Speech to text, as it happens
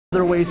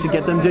other ways to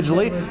get them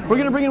digitally. We're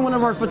going to bring in one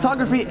of our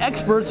photography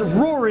experts,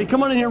 Rory.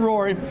 Come on in here,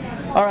 Rory.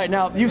 All right,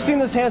 now, you've seen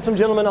this handsome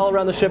gentleman all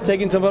around the ship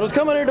taking some photos.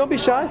 Come on here, don't be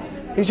shy.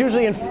 He's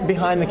usually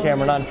behind the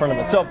camera, not in front of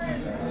it. So,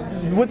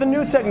 with the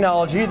new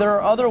technology, there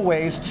are other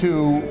ways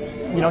to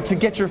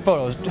get your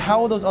photos.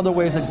 How are those other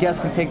ways that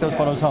guests can take those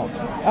photos home?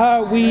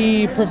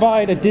 We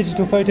provide a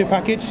digital photo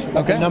package,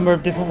 a number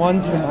of different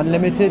ones from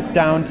unlimited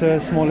down to a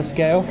smaller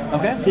scale.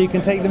 Okay. So you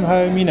can take them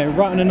home,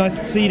 right on a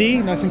nice CD,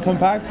 nice and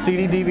compact.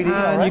 CD, DVD,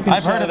 all right.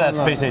 I've heard of that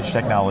space age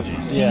technology.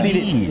 Yeah. CD.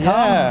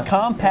 Yeah.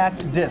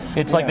 Compact disc.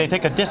 It's like they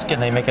take a disc and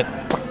they make it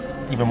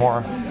even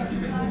more.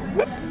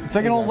 It's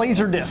like an old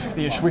laser disc.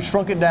 We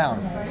shrunk it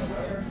down.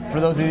 For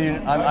those of you,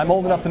 I'm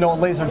old enough to know what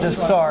laser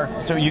discs are.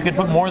 So you can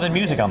put more than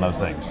music on those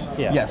things.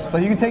 Yeah. Yes,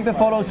 but you can take the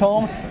photos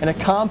home in a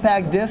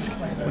compact disc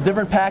with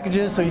different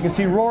packages, so you can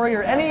see Rory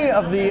or any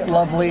of the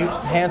lovely,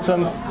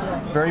 handsome,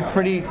 very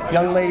pretty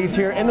young ladies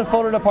here in the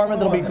photo department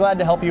that'll be glad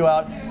to help you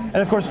out. And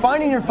of course,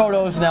 finding your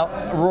photos, now,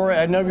 Rory,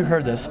 I know you've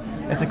heard this,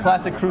 it's a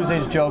classic cruise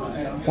age joke.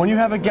 When you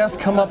have a guest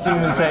come up to you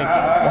and say,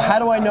 well, how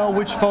do I know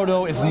which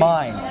photo is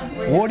mine?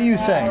 What do you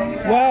say?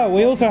 Well,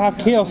 we also have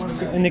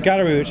kiosks in the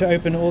gallery which are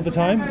open all the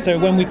time. So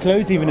when we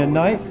close even at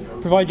night,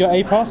 provide your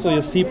A pass or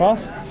your C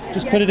pass,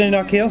 just put it in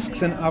our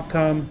kiosks and up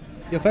come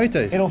your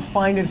photos. It'll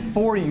find it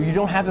for you. You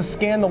don't have to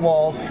scan the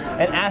walls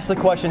and ask the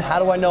question, how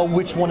do I know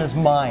which one is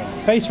mine?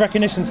 Face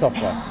recognition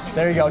software.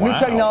 There you go. Wow. New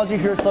technology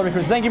here at Celebrity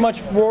Cruise. Thank you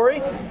much, Rory.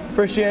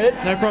 Appreciate it.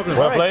 No problem.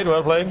 Well played,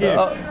 well played.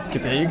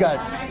 There you got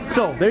it.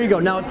 So, there you go.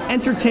 Now, it's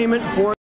entertainment for